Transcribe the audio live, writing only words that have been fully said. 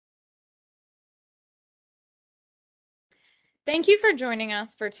Thank you for joining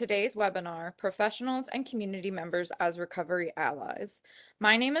us for today's webinar, Professionals and Community Members as Recovery Allies.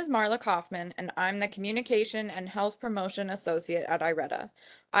 My name is Marla Kaufman, and I'm the Communication and Health Promotion Associate at IRETA.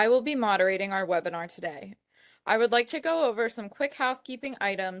 I will be moderating our webinar today. I would like to go over some quick housekeeping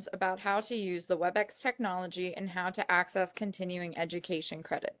items about how to use the WebEx technology and how to access continuing education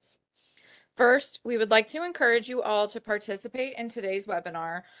credits. First, we would like to encourage you all to participate in today's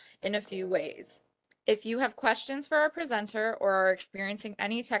webinar in a few ways. If you have questions for our presenter or are experiencing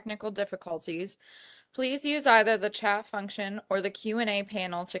any technical difficulties, please use either the chat function or the Q&A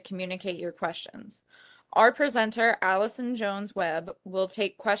panel to communicate your questions. Our presenter, Allison Jones-Webb, will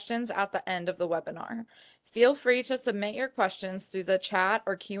take questions at the end of the webinar. Feel free to submit your questions through the chat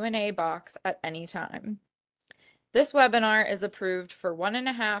or Q&A box at any time. This webinar is approved for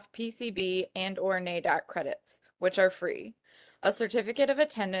 1.5 PCB and/or NADAC credits, which are free. A certificate of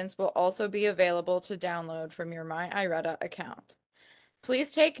attendance will also be available to download from your MyIRETA account.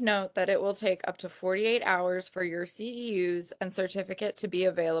 Please take note that it will take up to 48 hours for your CEUs and certificate to be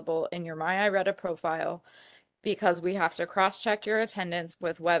available in your MyIRETA profile because we have to cross-check your attendance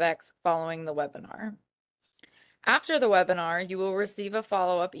with WebEx following the webinar. After the webinar, you will receive a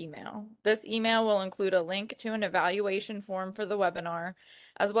follow-up email. This email will include a link to an evaluation form for the webinar,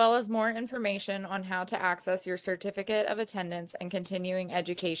 as well as more information on how to access your certificate of attendance and continuing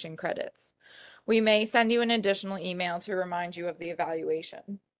education credits. We may send you an additional email to remind you of the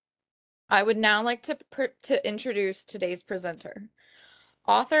evaluation. I would now like to introduce today's presenter.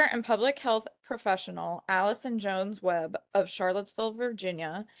 Author and public health professional Allison Jones-Webb of Charlottesville,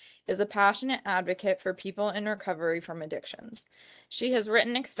 Virginia, is a passionate advocate for people in recovery from addictions. She has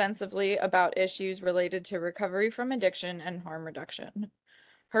written extensively about issues related to recovery from addiction and harm reduction.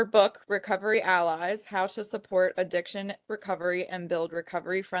 Her book, Recovery Allies: How to Support Addiction Recovery and Build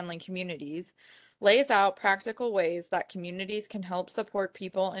Recovery-Friendly Communities, lays out practical ways that communities can help support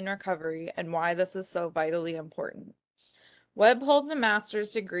people in recovery and why this is so vitally important. Webb holds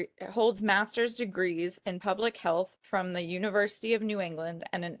master's degrees in public health from the University of New England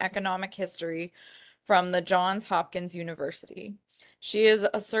and in economic history from the Johns Hopkins University. She is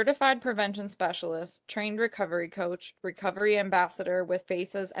a certified prevention specialist, trained recovery coach, recovery ambassador with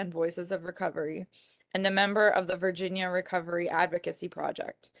Faces and Voices of Recovery, and a member of the Virginia Recovery Advocacy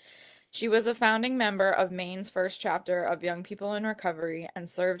Project. She was a founding member of Maine's first chapter of Young People in Recovery and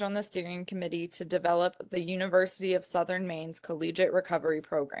served on the steering committee to develop the University of Southern Maine's Collegiate Recovery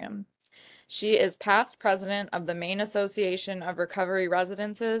Program. She is past president of the Maine Association of Recovery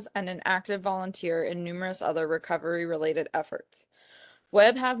Residences and an active volunteer in numerous other recovery-related efforts.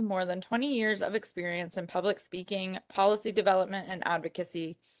 Webb has more than 20 years of experience in public speaking, policy development and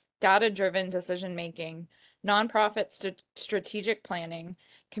advocacy, data-driven decision-making, nonprofit strategic planning,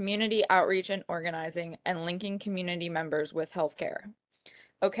 community outreach and organizing, and linking community members with healthcare.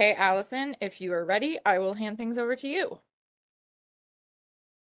 Okay, Allison, if you are ready, I will hand things over to you.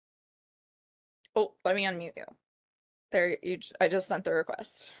 Oh, let me unmute you. There, I just sent the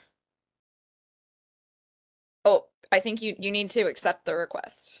request. Oh, I think you need to accept the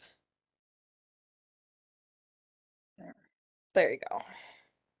request. There you go.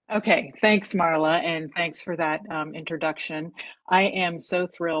 Okay, thanks, Marla, and thanks for that introduction. I am so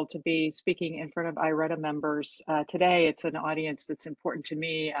thrilled to be speaking in front of IRETA members today. It's an audience that's important to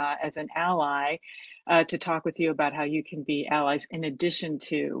me as an ally to talk with you about how you can be allies in addition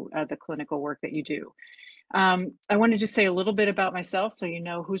to the clinical work that you do. I wanted to say a little bit about myself so you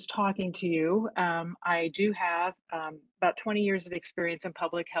know who's talking to you. I do have about 20 years of experience in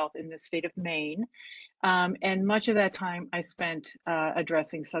public health in the state of Maine. And much of that time I spent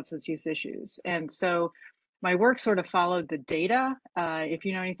addressing substance use issues. And so my work sort of followed the data. If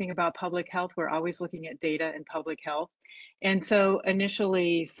you know anything about public health, we're always looking at data in public health. And so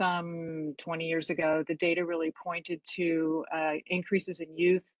initially, some 20 years ago, the data really pointed to increases in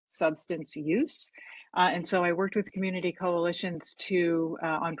youth substance use. And so I worked with community coalitions to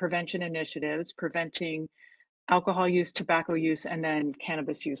on prevention initiatives, preventing alcohol use, tobacco use, and then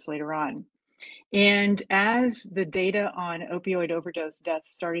cannabis use later on. And as the data on opioid overdose deaths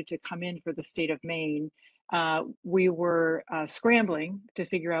started to come in for the state of Maine, we were scrambling to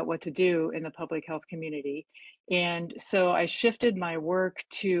figure out what to do in the public health community. And so I shifted my work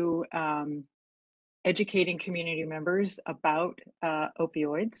to educating community members about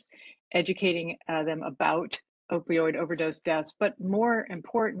opioids, educating them about opioid overdose deaths, but more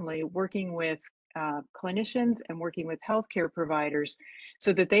importantly, working with clinicians and working with healthcare providers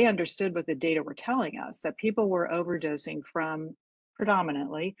so that they understood what the data were telling us, that people were overdosing from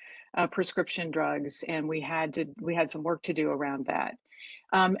predominantly prescription drugs, and we had some work to do around that.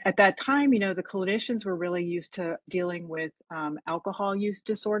 At that time, the clinicians were really used to dealing with alcohol use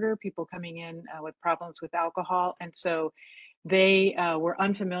disorder, people coming in with problems with alcohol. And so they were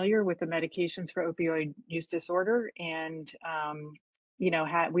unfamiliar with the medications for opioid use disorder. And,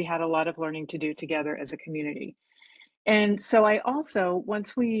 we had a lot of learning to do together as a community. And so I also,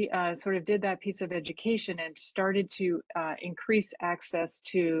 once we sort of did that piece of education and started to increase access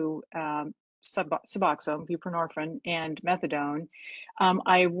to Suboxone, buprenorphine, and methadone,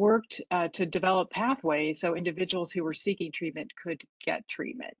 I worked to develop pathways so individuals who were seeking treatment could get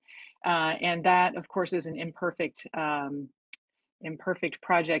treatment. And that, of course, is an imperfect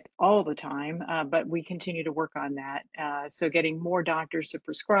project all the time, but we continue to work on that. So getting more doctors to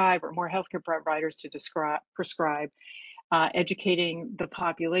prescribe or more healthcare providers to prescribe, educating the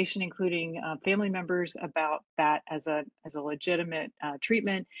population, including family members, about that as a legitimate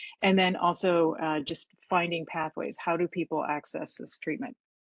treatment, and then also just finding pathways. How do people access this treatment?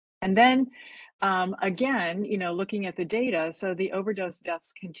 And then again, looking at the data, so the overdose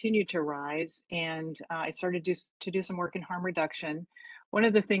deaths continued to rise, and I started to do some work in harm reduction. One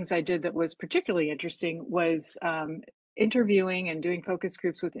of the things I did that was particularly interesting was interviewing and doing focus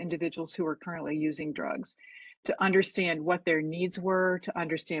groups with individuals who are currently using drugs to understand what their needs were, to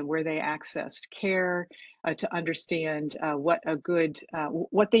understand where they accessed care, to understand what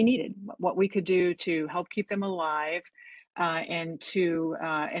they needed, what we could do to help keep them alive, and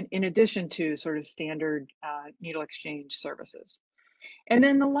in addition to sort of standard needle exchange services. And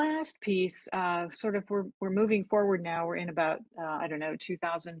then the last piece, sort of we're moving forward now. We're in about I don't know,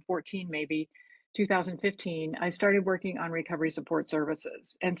 2014 maybe. 2015, I started working on recovery support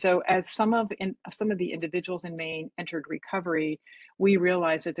services. And so as some of the individuals in Maine entered recovery, we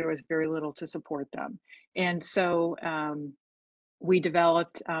realized that there was very little to support them. And so we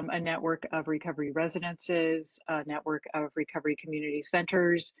developed a network of recovery residences, a network of recovery community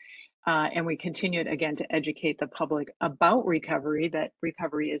centers, and we continued again to educate the public about recovery, that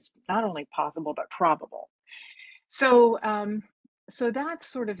recovery is not only possible but probable. So, so that's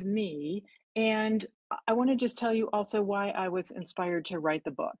sort of me. And I want to just tell you also why I was inspired to write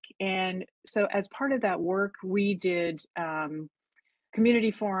the book. And so, as part of that work, we did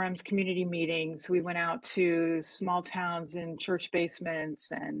community forums, community meetings. We went out to small towns in church basements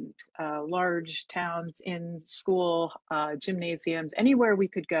and large towns in school gymnasiums, anywhere we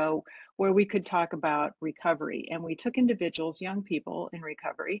could go where we could talk about recovery. And we took individuals, young people in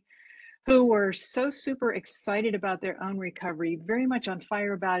recovery, who were so super excited about their own recovery, very much on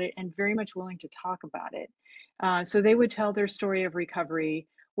fire about it, and very much willing to talk about it. So they would tell their story of recovery.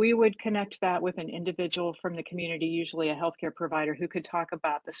 We would connect that with an individual from the community, usually a healthcare provider, who could talk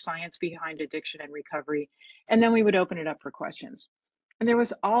about the science behind addiction and recovery. And then we would open it up for questions. And there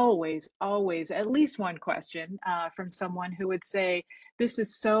was always, always at least one question from someone who would say, "This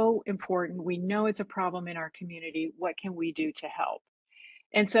is so important. We know it's a problem in our community. What can we do to help?"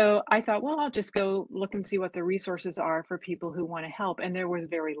 And so I thought, well, I'll just go look and see what the resources are for people who want to help. And there was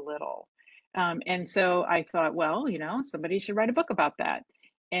very little. And so I thought, well, somebody should write a book about that.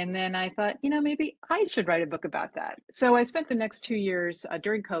 And then I thought, maybe I should write a book about that. So I spent the next 2 years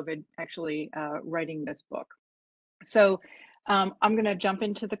during COVID actually writing this book. So I'm going to jump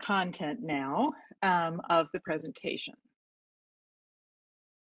into the content now of the presentation.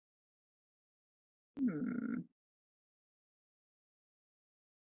 Hmm.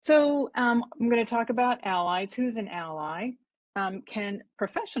 So I'm going to talk about allies. Who's an ally? Can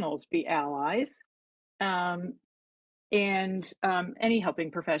professionals be allies? Um, and any helping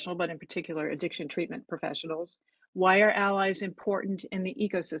professional, but in particular addiction treatment professionals. Why are allies important in the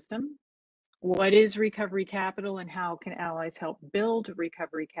ecosystem? What is recovery capital and how can allies help build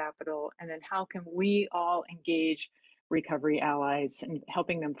recovery capital? And then how can we all engage recovery allies and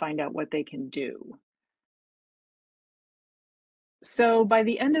helping them find out what they can do? So by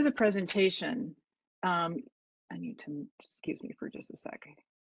the end of the presentation, um, I need to excuse me for just a second.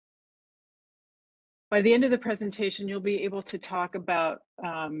 By the end of the presentation, you'll be able to talk about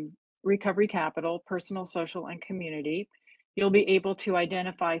recovery capital, personal, social, and community. You'll be able to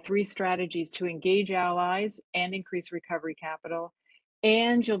identify 3 strategies to engage allies and increase recovery capital.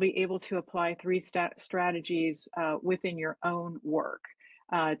 And you'll be able to apply 3 strategies within your own work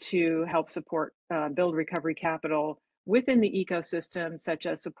to help support, build recovery capital within the ecosystem, such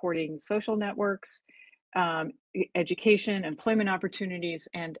as supporting social networks, education, employment opportunities,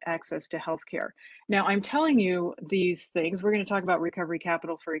 and access to healthcare. Now, I'm telling you these things. We're going to talk about recovery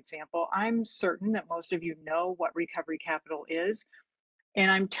capital, for example. I'm certain that most of you know what recovery capital is.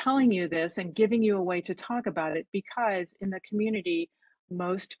 And I'm telling you this and giving you a way to talk about it because in the community,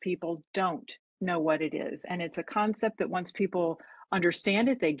 most people don't know what it is. And it's a concept that once people understand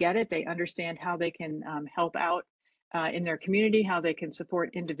it, they get it, they understand how they can help out in their community, how they can support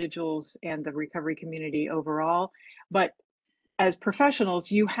individuals and the recovery community overall. But as professionals,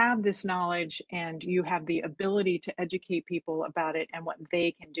 you have this knowledge and you have the ability to educate people about it and what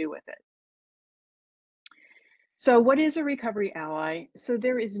they can do with it. So what is a recovery ally? So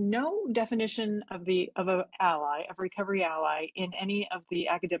there is no definition of a ally, of recovery ally in any of the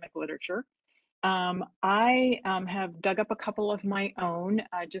academic literature. I have dug up a couple of my own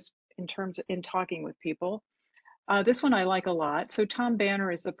just in terms in talking with people. This one I like a lot. So Tom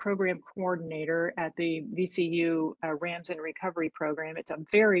Banner is the program coordinator at the VCU Rams in Recovery program. It's a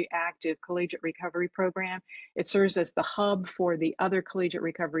very active collegiate recovery program. It serves as the hub for the other collegiate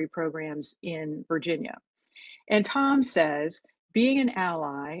recovery programs in Virginia. And Tom says, being an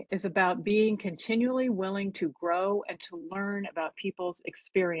ally is about being continually willing to grow and to learn about people's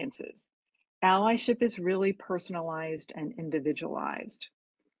experiences. Allyship is really personalized and individualized.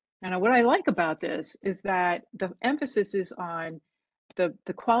 And what I like about this is that the emphasis is on the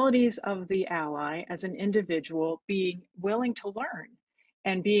qualities of the ally as an individual being willing to learn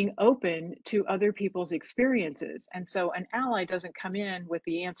and being open to other people's experiences. And so an ally doesn't come in with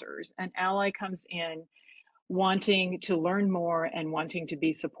the answers. An ally comes in wanting to learn more and wanting to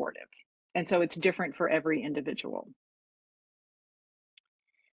be supportive. And so it's different for every individual.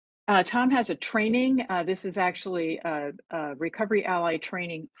 Tom has a training. This is actually a recovery ally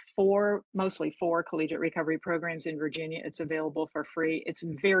training for mostly for collegiate recovery programs in Virginia. It's available for free. It's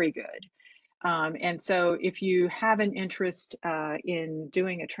very good. And so if you have an interest in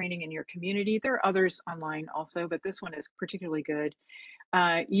doing a training in your community, there are others online also, but this one is particularly good.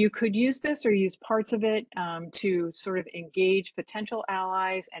 You could use this or use parts of it to sort of engage potential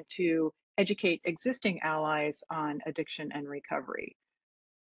allies and to educate existing allies on addiction and recovery.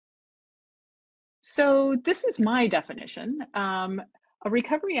 So this is my definition. A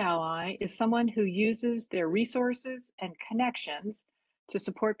recovery ally is someone who uses their resources and connections to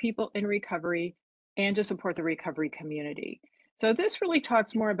support people in recovery and to support the recovery community. So this really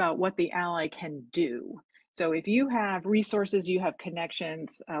talks more about what the ally can do. So if you have resources, you have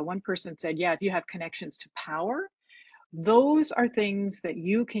connections. One person said, yeah, if you have connections to power, those are things that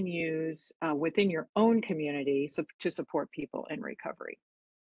you can use within your own community to support people in recovery.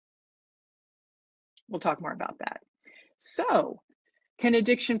 We'll talk more about that. So, can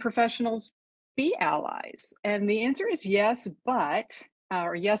addiction professionals be allies? And the answer is yes, but,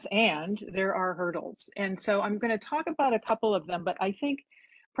 or yes, and there are hurdles. And so I'm going to talk about a couple of them, but I think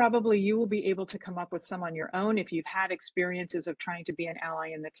probably you will be able to come up with some on your own if you've had experiences of trying to be an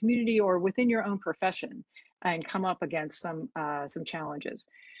ally in the community or within your own profession and come up against some challenges.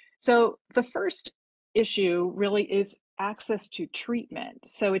 So the first issue really is access to treatment.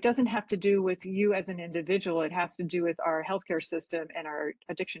 So it doesn't have to do with you as an individual. It has to do with our healthcare system and our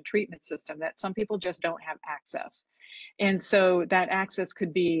addiction treatment system that some people just don't have access. And so that access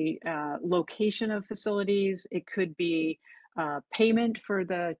could be location of facilities. It could be payment for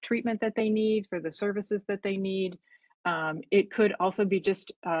the treatment that they need, for the services that they need. It could also be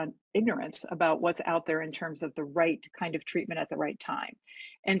just ignorance about what's out there in terms of the right kind of treatment at the right time.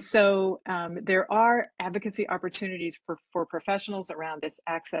 And so there are advocacy opportunities for professionals around this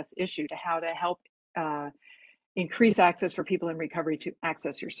access issue to how to help increase access for people in recovery to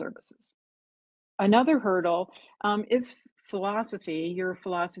access your services. Another hurdle is philosophy, your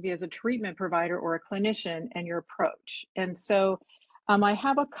philosophy as a treatment provider or a clinician and your approach. And so I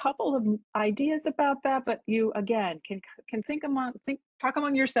have a couple of ideas about that, but you again can talk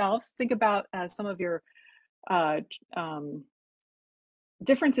among yourselves, think about some of your uh, um,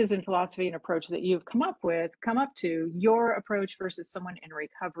 differences in philosophy and approach that you've come up to your approach versus someone in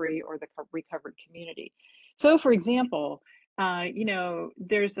recovery or the recovered community. So, for example,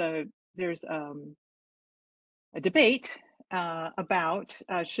 there's a debate about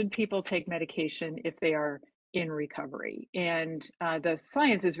should people take medication if they are in recovery, and the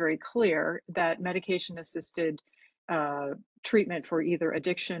science is very clear that medication assisted uh, treatment for either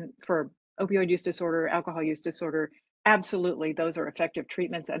addiction, for opioid use disorder, alcohol use disorder, absolutely those are effective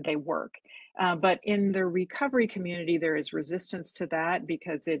treatments and they work. But in the recovery community, there is resistance to that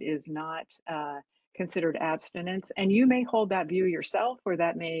because it is not considered abstinence. And you may hold that view yourself, or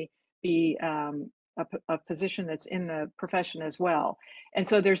that may be a position that's in the profession as well. And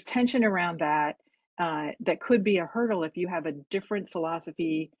so there's tension around that that could be a hurdle if you have a different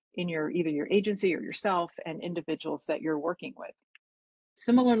philosophy in either your agency or yourself and individuals that you're working with.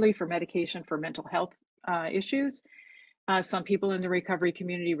 Similarly, for medication for mental health issues, some people in the recovery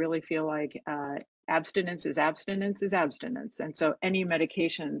community really feel like abstinence is abstinence is abstinence. And so any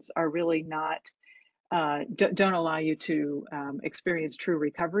medications are really not don't allow you to experience true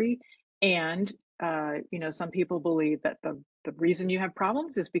recovery. And some people believe that the reason you have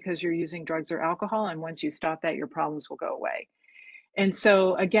problems is because you're using drugs or alcohol, and once you stop that, your problems will go away. And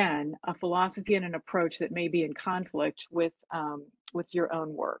so, again, a philosophy and an approach that may be in conflict with your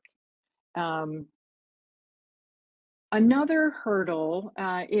own work. Um, Another hurdle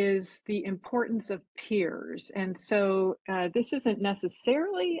is the importance of peers. And so this isn't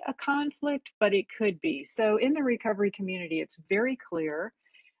necessarily a conflict, but it could be. So in the recovery community, it's very clear.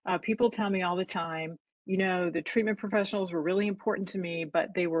 People tell me all the time, the treatment professionals were really important to me,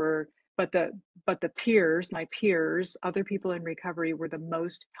 but the peers, my peers, other people in recovery were the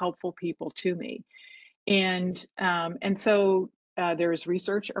most helpful people to me. And so there's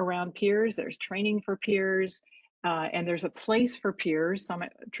research around peers, there's training for peers, and there's a place for peers. Some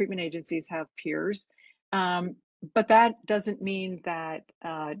treatment agencies have peers, um, but that doesn't mean that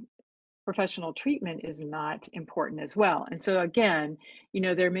professional treatment is not important as well. And so again,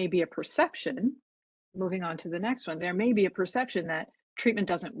 there may be a perception, moving on to the next one, there may be a perception that treatment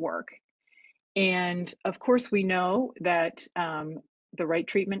doesn't work. And of course, we know that the right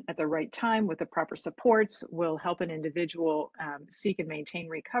treatment at the right time with the proper supports will help an individual seek and maintain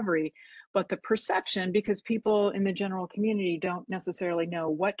recovery. But the perception, because people in the general community don't necessarily know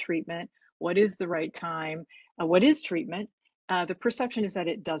what treatment, what is the right time, what is treatment, the perception is that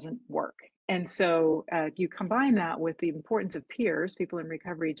it doesn't work. And so you combine that with the importance of peers, people in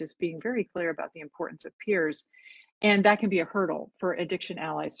recovery just being very clear about the importance of peers, and that can be a hurdle for addiction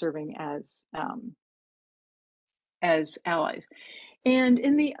allies serving as allies. And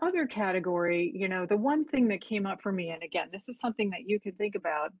in the other category, the one thing that came up for me, and again, this is something that you can think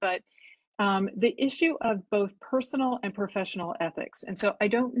about, but the issue of both personal and professional ethics. And so I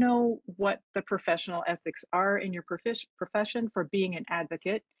don't know what the professional ethics are in your profession for being an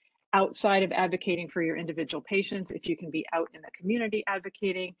advocate outside of advocating for your individual patients, if you can be out in the community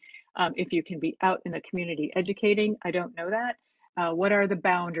advocating, if you can be out in the community educating. I don't know that. What are the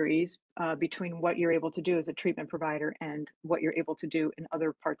boundaries between what you're able to do as a treatment provider and what you're able to do in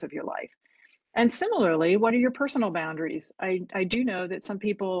other parts of your life? And similarly, what are your personal boundaries? I do know that some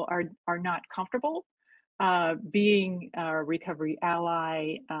people are not comfortable being a recovery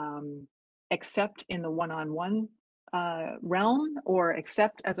ally, except in the one-on-one realm or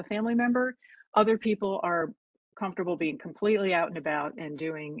except as a family member. Other people are comfortable being completely out and about and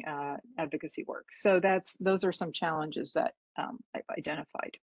doing advocacy work. So those are some challenges that I've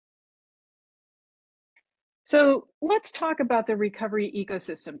identified. So let's talk about the recovery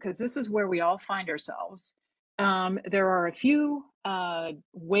ecosystem, because this is where we all find ourselves. There are a few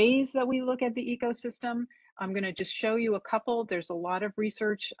ways that we look at the ecosystem. I'm going to just show you a couple. There's a lot of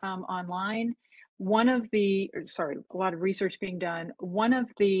research online. A lot of research being done. One of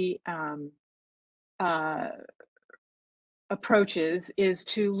the uh, approaches is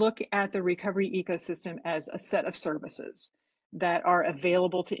to look at the recovery ecosystem as a set of services that are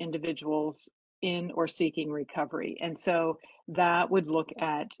available to individuals in or seeking recovery. And so that would look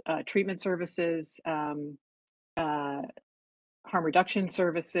at treatment services, harm reduction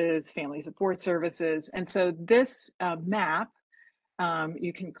services, family support services. And so this map,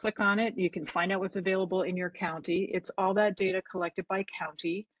 you can click on it, you can find out what's available in your county. It's all that data collected by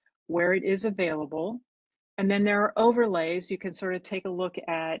county, where it is available. And then there are overlays. You can sort of take a look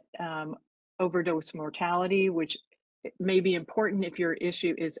at overdose mortality, which may be important if your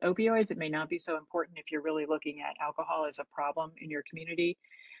issue is opioids. It may not be so important if you're really looking at alcohol as a problem in your community.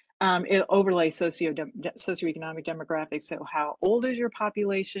 It overlays socioeconomic demographics. So how old is your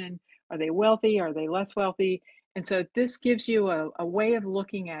population? Are they wealthy? Are they less wealthy? And so this gives you a way of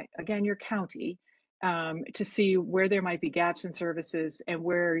looking at, again, your county, to see where there might be gaps in services and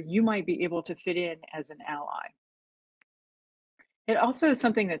where you might be able to fit in as an ally. It also is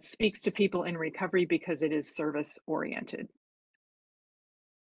something that speaks to people in recovery because it is service oriented.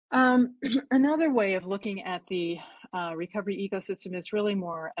 Another way of looking at the recovery ecosystem is really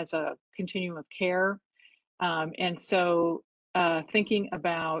more as a continuum of care. And so thinking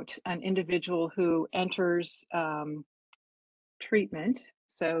about an individual who enters treatment.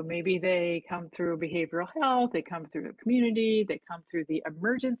 So maybe they come through behavioral health, they come through the community, they come through the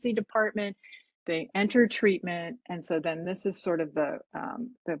emergency department, they enter treatment. And so then this is sort of the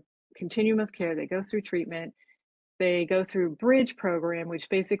continuum of care. They go through treatment, they go through bridge program, which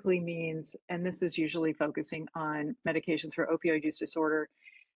basically means, and this is usually focusing on medications for opioid use disorder,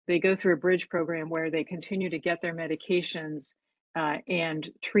 they go through a bridge program where they continue to get their medications and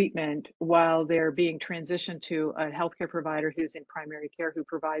treatment while they're being transitioned to a healthcare provider who's in primary care who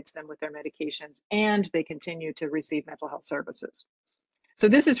provides them with their medications, and they continue to receive mental health services. So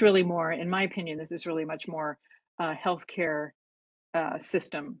this is really more, in my opinion, this is really much more healthcare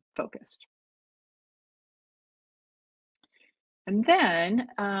system focused. And then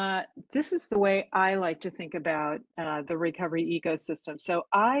this is the way I like to think about the recovery ecosystem. So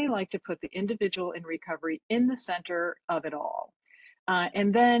I like to put the individual in recovery in the center of it all.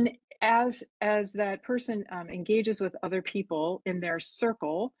 And then as that person engages with other people in their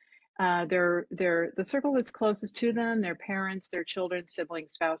circle, the circle that's closest to them, their parents, their children,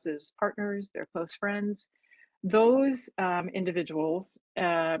 siblings, spouses, partners, their close friends, those individuals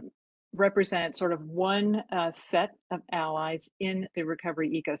represent sort of one set of allies in the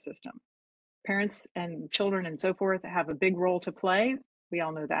recovery ecosystem. Parents and children and so forth have a big role to play. We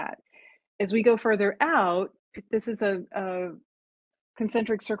all know that. As we go further out, this is a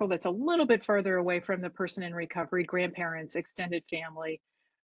concentric circle that's a little bit further away from the person in recovery: grandparents, extended family,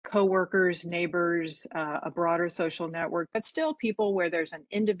 coworkers, neighbors, a broader social network, but still people where there's an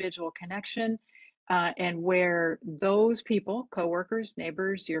individual connection, and where those people, coworkers,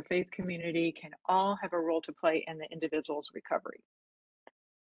 neighbors, your faith community, can all have a role to play in the individual's recovery.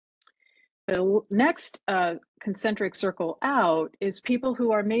 The next concentric circle out is people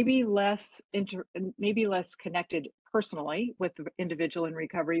who are maybe maybe less connected personally with the individual in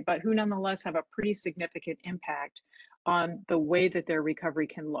recovery, but who nonetheless have a pretty significant impact on the way that their recovery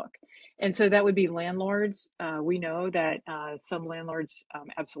can look. And so that would be landlords. We know that some landlords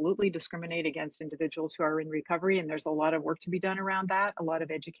absolutely discriminate against individuals who are in recovery, and there's a lot of work to be done around that, a lot of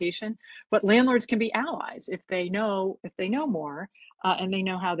education. But landlords can be allies if they know more, and they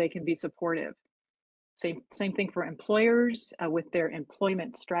know how they can be supportive. Same thing for employers with their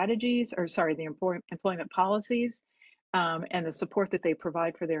employment strategies, or sorry, the employment policies, and the support that they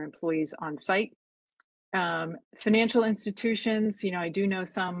provide for their employees on site. Financial institutions, I do know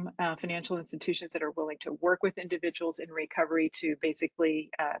some financial institutions that are willing to work with individuals in recovery to basically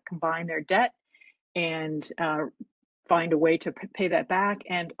combine their debt and find a way to pay that back,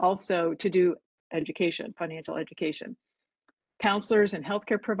 and also to do education, financial education. Counselors and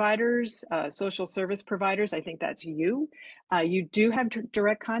healthcare providers, social service providers, I think that's you. You do have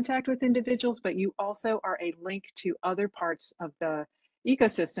direct contact with individuals, but you also are a link to other parts of the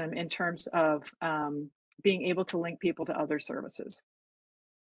ecosystem in terms of being able to link people to other services.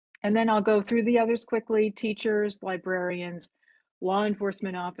 And then I'll go through the others quickly: teachers, librarians, law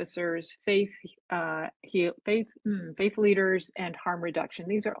enforcement officers, faith leaders, and harm reduction.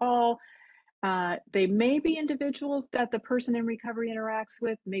 These are all they may be individuals that the person in recovery interacts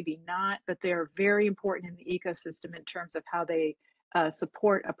with, maybe not, but they're very important in the ecosystem in terms of how they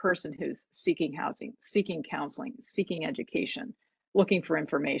support a person who's seeking housing, seeking counseling, seeking education, looking for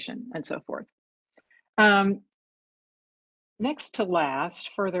information, and so forth. Next to last,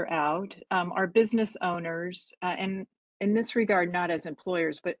 further out, are business owners, and in this regard, not as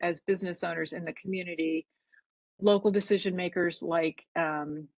employers, but as business owners in the community, local decision makers like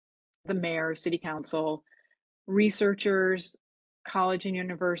the mayor, city council, researchers, college and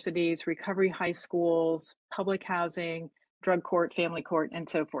universities, recovery high schools, public housing, drug court, family court, and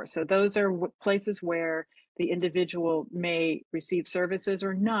so forth. So those are places where the individual may receive services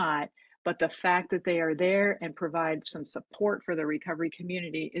or not, but the fact that they are there and provide some support for the recovery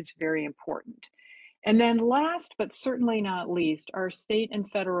community is very important. And then last, but certainly not least, are state and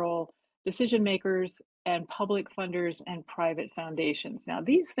federal decision makers and public funders and private foundations. Now,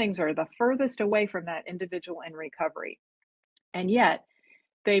 these things are the furthest away from that individual in recovery, and yet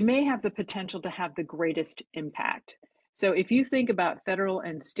they may have the potential to have the greatest impact. So if you think about federal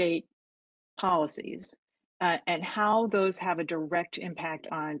and state policies and how those have a direct impact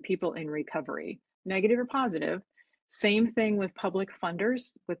on people in recovery, negative or positive, same thing with public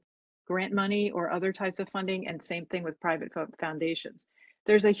funders with grant money or other types of funding, and same thing with private foundations.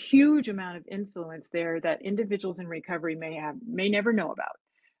 There's a huge amount of influence there that individuals in recovery may never know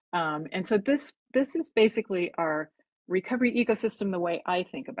about. And so this is basically our recovery ecosystem the way I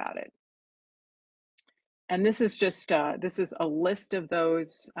think about it. And this is just this is a list of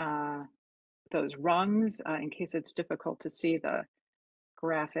those rungs in case it's difficult to see the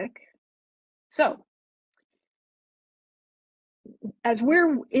graphic. So as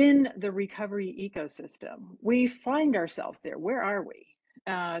we're in the recovery ecosystem, we find ourselves there. Where are we?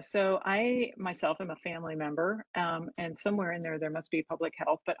 So I myself am a family member, and somewhere in there must be public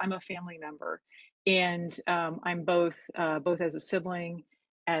health, but I'm a family member, and I'm both as a sibling,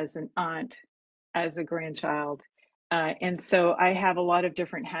 as an aunt, as a grandchild, and so I have a lot of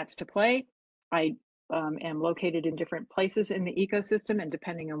different hats to play. I am located in different places in the ecosystem, and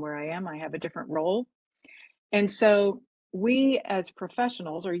depending on where I am, I have a different role. And so we as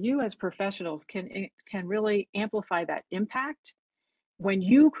professionals, or you as professionals, can really amplify that impact when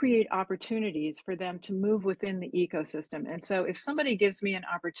you create opportunities for them to move within the ecosystem. And so if somebody gives me an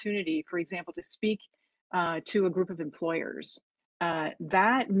opportunity, for example, to speak to a group of employers,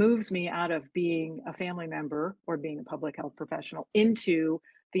 that moves me out of being a family member or being a public health professional into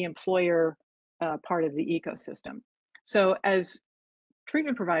the employer part of the ecosystem. So as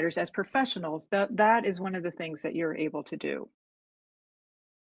treatment providers, as professionals, that is one of the things that you're able to do.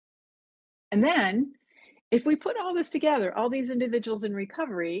 And then if we put all this together, all these individuals in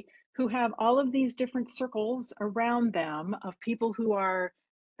recovery who have all of these different circles around them of people who are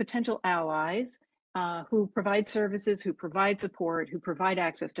potential allies, who provide services, who provide support, who provide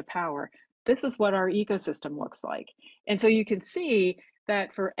access to power, this is what our ecosystem looks like. And so you can see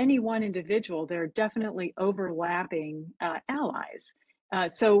that for any one individual, there are definitely overlapping allies.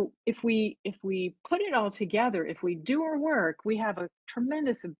 So if we put it all together, if we do our work, we have a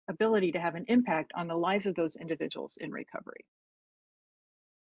tremendous ability to have an impact on the lives of those individuals in recovery.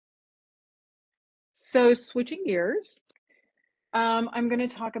 So switching gears, I'm going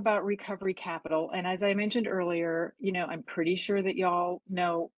to talk about recovery capital. And as I mentioned earlier, I'm pretty sure that y'all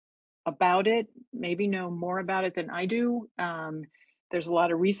know about it, maybe know more about it than I do. There's a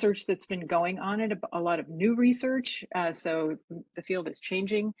lot of research that's been going on it, a lot of new research. So the field is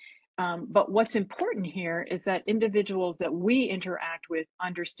changing. But what's important here is that individuals that we interact with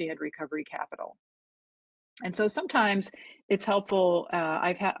understand recovery capital. And so sometimes it's helpful.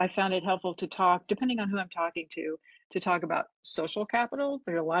 I found it helpful to talk, depending on who I'm talking to talk about social capital.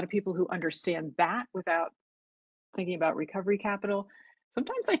 There are a lot of people who understand that without thinking about recovery capital.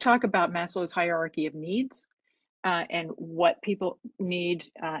 Sometimes I talk about Maslow's hierarchy of needs and what people need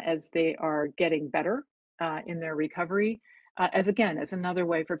as they are getting better in their recovery, as another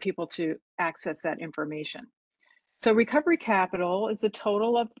way for people to access that information. So, recovery capital is a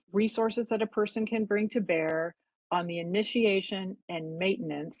total of resources that a person can bring to bear on the initiation and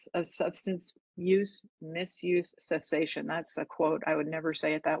maintenance of substance use, misuse, cessation. That's a quote. I would never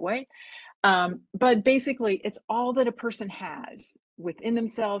say it that way. But basically, it's all that a person has within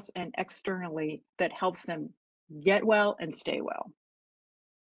themselves and externally that helps them get well and stay well.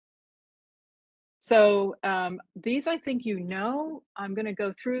 So these I think I'm going to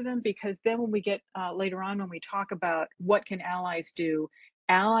go through them because then when we get later on when we talk about what can allies do,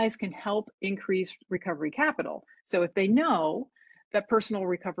 allies can help increase recovery capital. So if they know that personal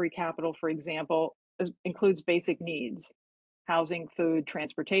recovery capital, for example, includes basic needs, housing, food,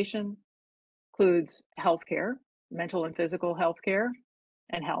 transportation, includes healthcare, mental and physical healthcare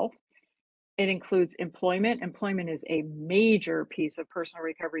and health. It includes employment. Employment is a major piece of personal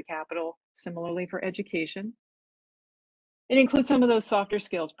recovery capital, similarly for education. It includes some of those softer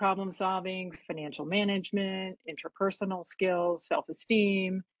skills, problem solving, financial management, interpersonal skills,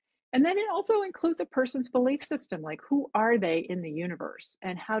 self-esteem. And then it also includes a person's belief system, like who are they in the universe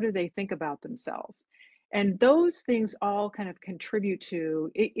and how do they think about themselves? And those things all kind of contribute to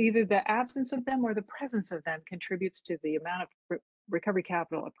either the absence of them or the presence of them contributes to the amount of recovery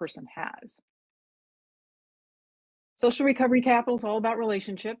capital a person has. Social recovery capital is all about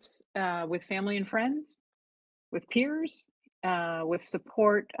relationships with family and friends, with peers, with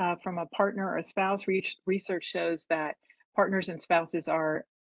support from a partner or a spouse. Research shows that partners and spouses are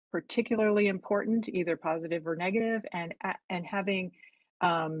particularly important, either positive or negative, and having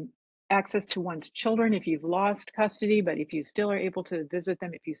um, access to one's children if you've lost custody, but if you still are able to visit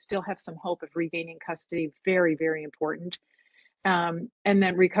them, if you still have some hope of regaining custody, very, very important. And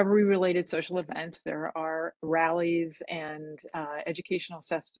then recovery related social events. There are rallies and educational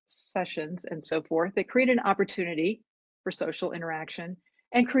sessions and so forth that create an opportunity for social interaction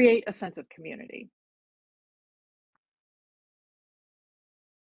and create a sense of community.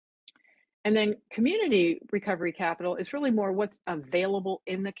 And then community recovery capital is really more what's available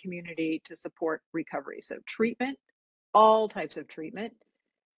in the community to support recovery. So, treatment, all types of treatment,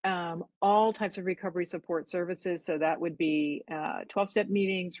 all types of recovery support services. So that would be 12-step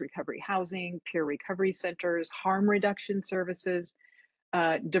meetings, recovery housing, peer recovery centers, harm reduction services,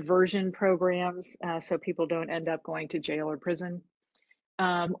 diversion programs, so people don't end up going to jail or prison.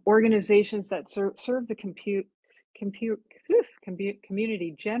 Organizations that serve the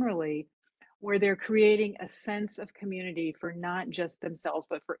community generally, where they're creating a sense of community for not just themselves,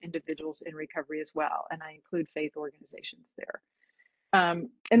 but for individuals in recovery as well. And I include faith organizations there. And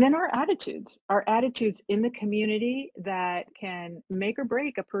then our attitudes in the community that can make or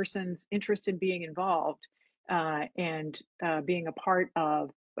break a person's interest in being involved and being a part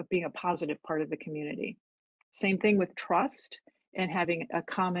of being a positive part of the community. Same thing with trust and having a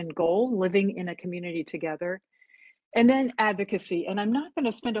common goal, living in a community together. And then advocacy, and I'm not going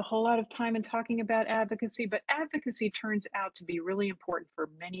to spend a whole lot of time in talking about advocacy, but advocacy turns out to be really important for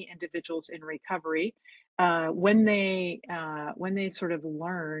many individuals in recovery when they sort of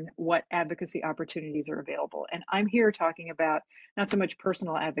learn what advocacy opportunities are available. And I'm here talking about not so much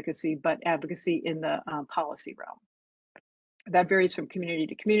personal advocacy, but advocacy in the policy realm. That varies from community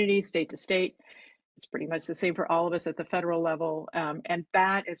to community, state to state. It's pretty much the same for all of us at the federal level. And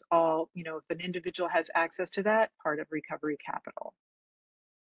that is all, you know, if an individual has access to that, part of recovery capital.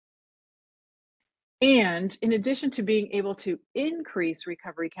 And in addition to being able to increase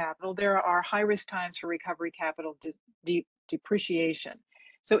recovery capital, there are high risk times for recovery capital depreciation.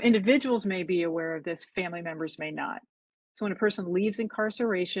 So individuals may be aware of this, family members may not. So when a person leaves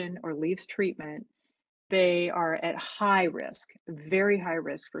incarceration or leaves treatment, they are at high risk, very high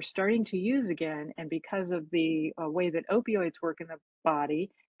risk for starting to use again. And because of the way that opioids work in the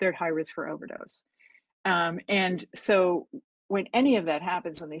body, they're at high risk for overdose. And so when any of that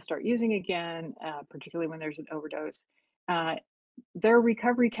happens, when they start using again, particularly when there's an overdose, uh, their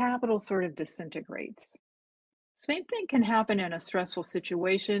recovery capital sort of disintegrates. Same thing can happen in a stressful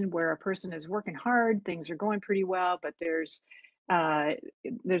situation where a person is working hard, things are going pretty well, but uh,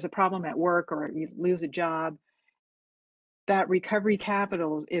 there's a problem at work or you lose a job. That recovery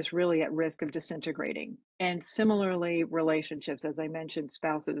capital is really at risk of disintegrating. And similarly, relationships, as I mentioned,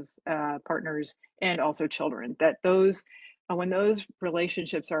 spouses, partners, and also children, that those, when those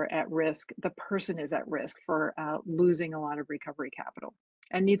relationships are at risk, the person is at risk for losing a lot of recovery capital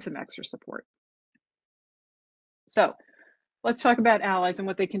and needs some extra support. So let's talk about allies and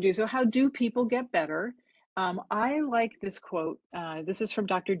what they can do. So, how do people get better? I like this quote. This is from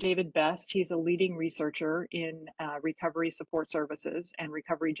Dr. David Best. He's a leading researcher in recovery support services and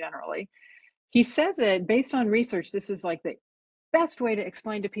recovery generally. He says it based on research. This is like the best way to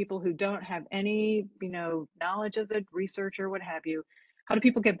explain to people who don't have any, you know, knowledge of the research or what have you. How do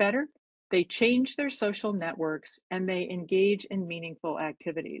people get better? They change their social networks and they engage in meaningful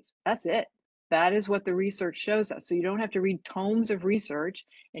activities. That's it. That is what the research shows us. So you don't have to read tomes of research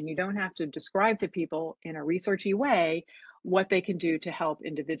and you don't have to describe to people in a researchy way what they can do to help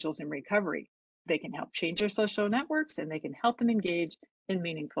individuals in recovery. They can help change their social networks and they can help them engage in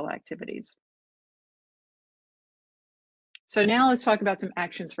meaningful activities. So now let's talk about some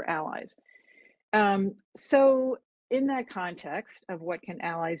actions for allies. So in that context of what can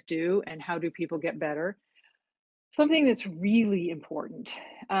allies do and how do people get better, something that's really important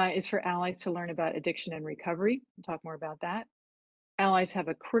is for allies to learn about addiction and recovery. We'll talk more about that. Allies have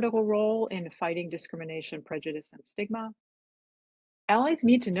a critical role in fighting discrimination, prejudice, and stigma. Allies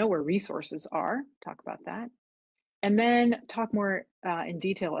need to know where resources are. Talk about that. And then talk more in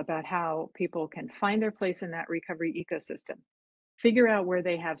detail about how people can find their place in that recovery ecosystem, figure out where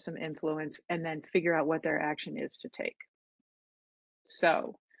they have some influence, and then figure out what their action is to take.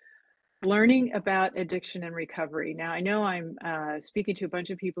 So, learning about addiction and recovery. Now, I know I'm speaking to a bunch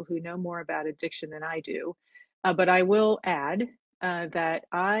of people who know more about addiction than I do, but I will add that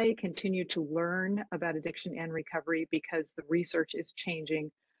I continue to learn about addiction and recovery because the research is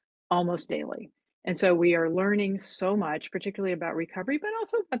changing almost daily. And so we are learning so much, particularly about recovery, but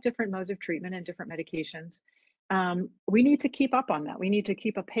also about different modes of treatment and different medications. We need to keep up on that. We need to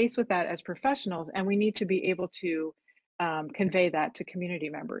keep a pace with that as professionals, and we need to be able to convey that to community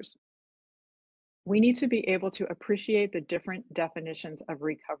members. We need to be able to appreciate the different definitions of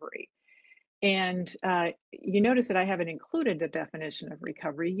recovery. And you notice that I haven't included the definition of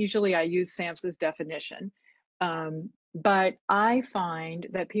recovery. Usually I use SAMHSA's definition. But I find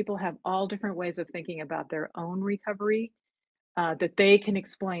that people have all different ways of thinking about their own recovery that they can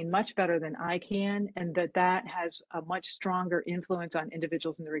explain much better than I can, and that that has a much stronger influence on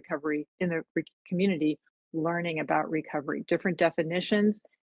individuals in the recovery in the community learning about recovery, different definitions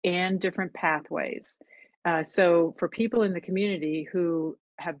and different pathways. So for people in the community who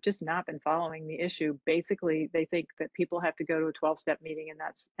have just not been following the issue, basically they think that people have to go to a 12-step meeting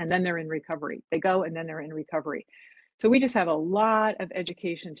and then they're in recovery. They go and then they're in recovery. So we just have a lot of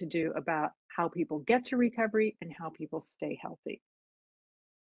education to do about how people get to recovery and how people stay healthy.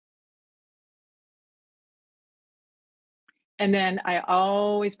 And then I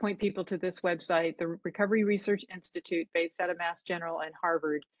always point people to this website, the Recovery Research Institute, based out of Mass General and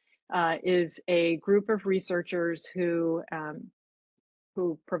Harvard, is a group of researchers who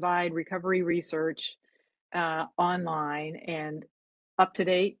provide recovery research online and up to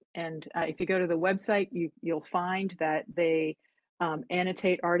date. And if you go to the website, you'll find that they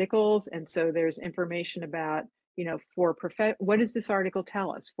annotate articles, and so there's information about, you know, what does this article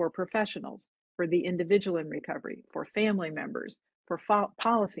tell us for professionals, for the individual in recovery, for family members, for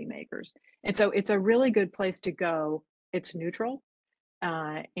policymakers. And so it's a really good place to go. It's neutral,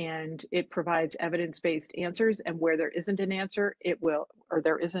 and it provides evidence-based answers. And where there isn't an answer, it will, or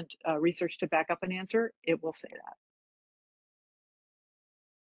there isn't research to back up an answer, it will say that.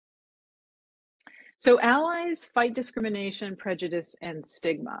 So allies fight discrimination, prejudice, and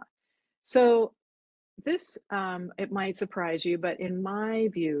stigma. So this, it might surprise you, but in my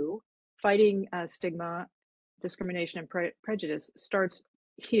view, fighting stigma, discrimination, and prejudice starts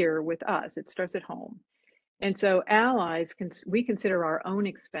here with us. It starts at home. And so allies, we consider our own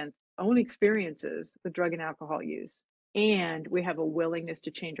experiences with drug and alcohol use, and we have a willingness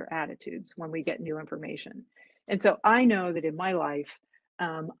to change our attitudes when we get new information. And so I know that in my life,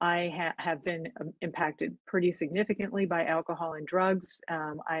 I have been impacted pretty significantly by alcohol and drugs.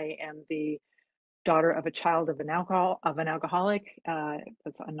 I am the daughter of a child of an alcoholic. I'm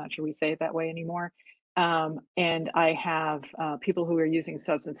not sure we say it that way anymore. And I have people who are using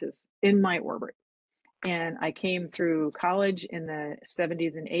substances in my orbit. And I came through college in the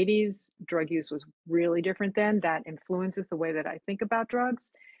 70s and 80s. Drug use was really different then. That influences the way that I think about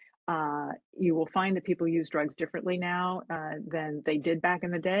drugs. You will find that people use drugs differently now than they did back in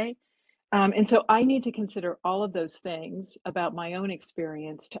the day. And so I need to consider all of those things about my own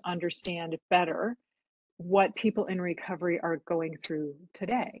experience to understand better what people in recovery are going through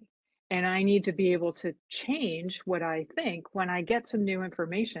today. And I need to be able to change what I think when I get some new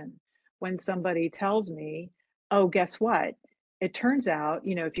information. When somebody tells me, oh, guess what? It turns out,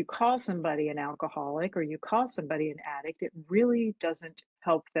 if you call somebody an alcoholic or you call somebody an addict, it really doesn't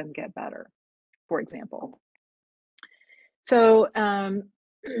help them get better, for example. So,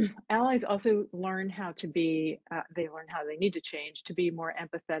 allies also learn how to be, they learn how they need to change to be more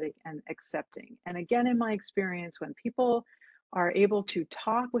empathetic and accepting. And again, in my experience, when people are able to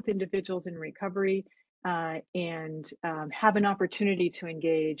talk with individuals in recovery and have an opportunity to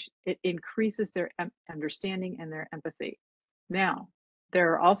engage, it increases their understanding and their empathy. Now,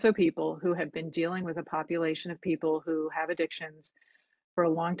 there are also people who have been dealing with a population of people who have addictions for a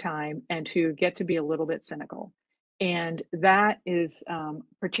long time and who get to be a little bit cynical. And that is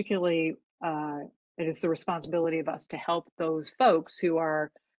particularly, it is the responsibility of us to help those folks who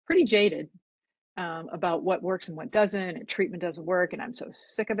are pretty jaded about what works and what doesn't, and treatment doesn't work, and I'm so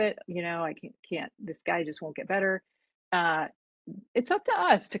sick of it. I can't, this guy just won't get better. Uh, it's up to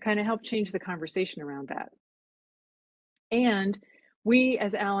us to kind of help change the conversation around that. And we,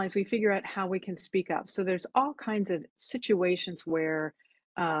 as allies, we figure out how we can speak up. So there's all kinds of situations where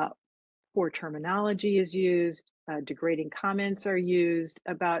uh, poor terminology is used, degrading comments are used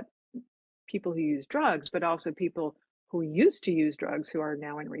about people who use drugs, but also people who used to use drugs who are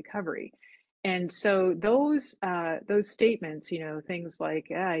now in recovery. And so those statements, things like,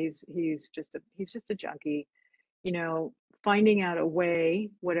 he's just a junkie, you know, finding out a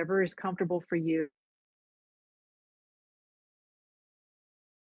way, whatever is comfortable for you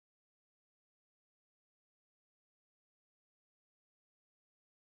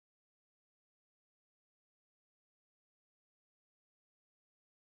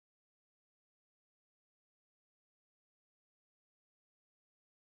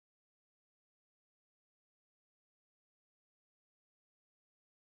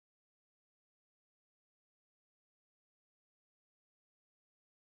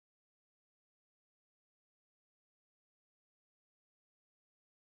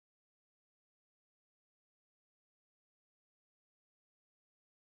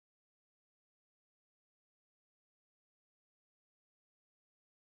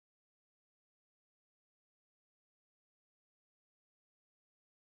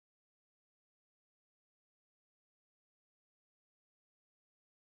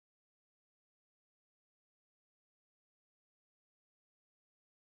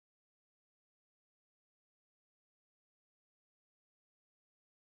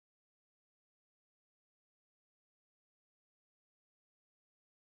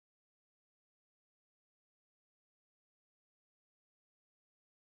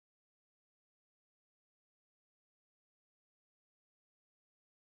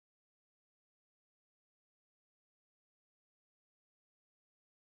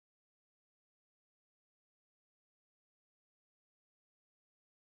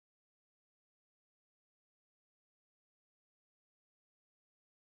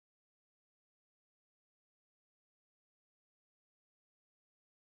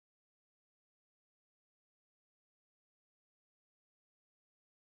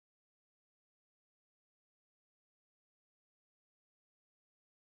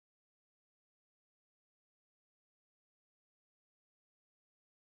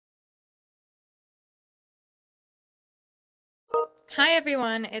Hi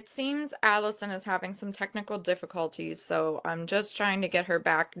everyone. It seems Allison is having some technical difficulties, so I'm just trying to get her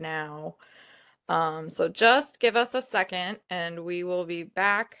back now. So just give us a second and we will be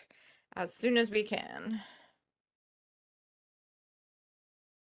back as soon as we can.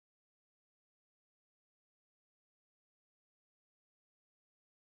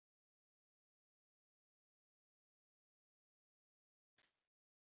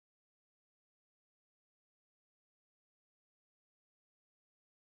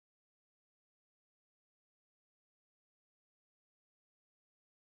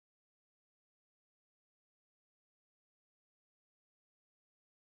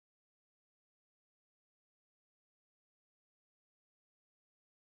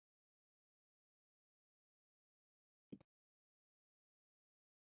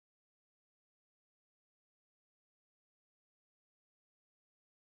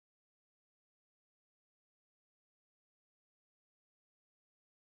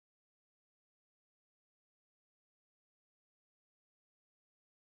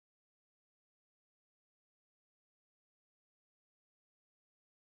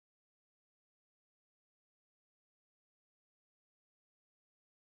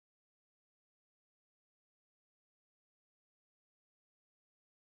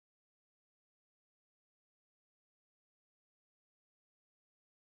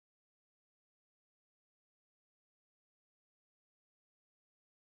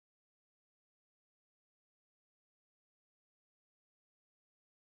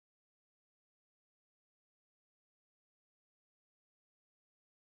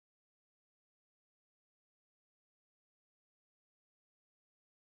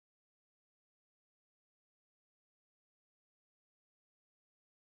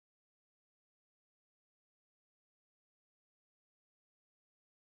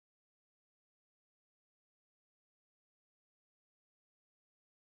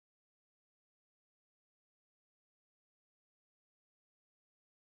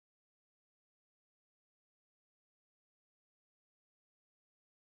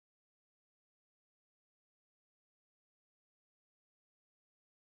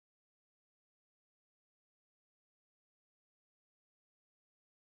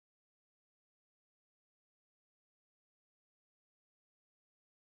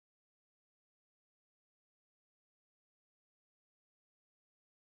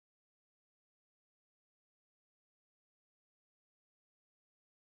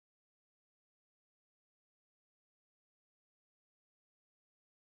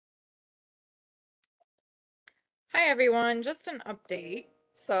 Hi everyone, just an update.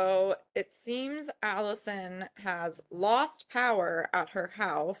 So it seems Allison has lost power at her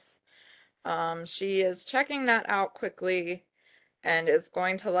house. She is checking that out quickly and is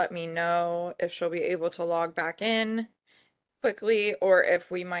going to let me know if she'll be able to log back in quickly or if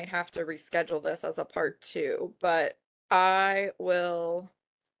we might have to reschedule this as a part two. But I will.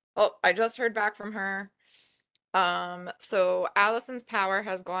 Oh, I just heard back from her. So Allison's power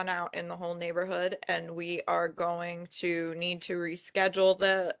has gone out in the whole neighborhood, and we are going to need to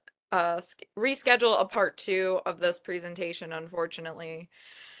reschedule reschedule a part two of this presentation, unfortunately.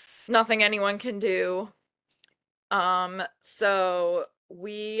 Nothing anyone can do. So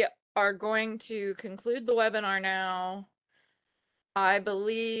we are going to conclude the webinar now. I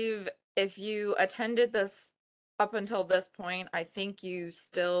believe if you attended this up until this point, I think you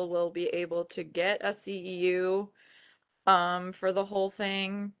still will be able to get a CEU for the whole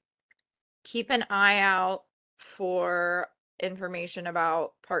thing. Keep an eye out for information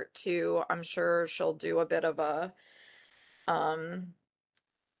about part two. I'm sure she'll do um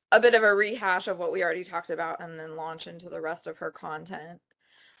a bit of a rehash of what we already talked about and then launch into the rest of her content.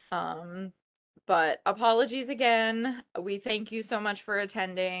 Um, but apologies again. We thank you so much for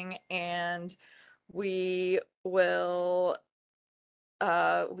attending, and we will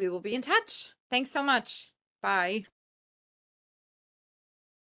we will be in touch. Thanks so much. Bye.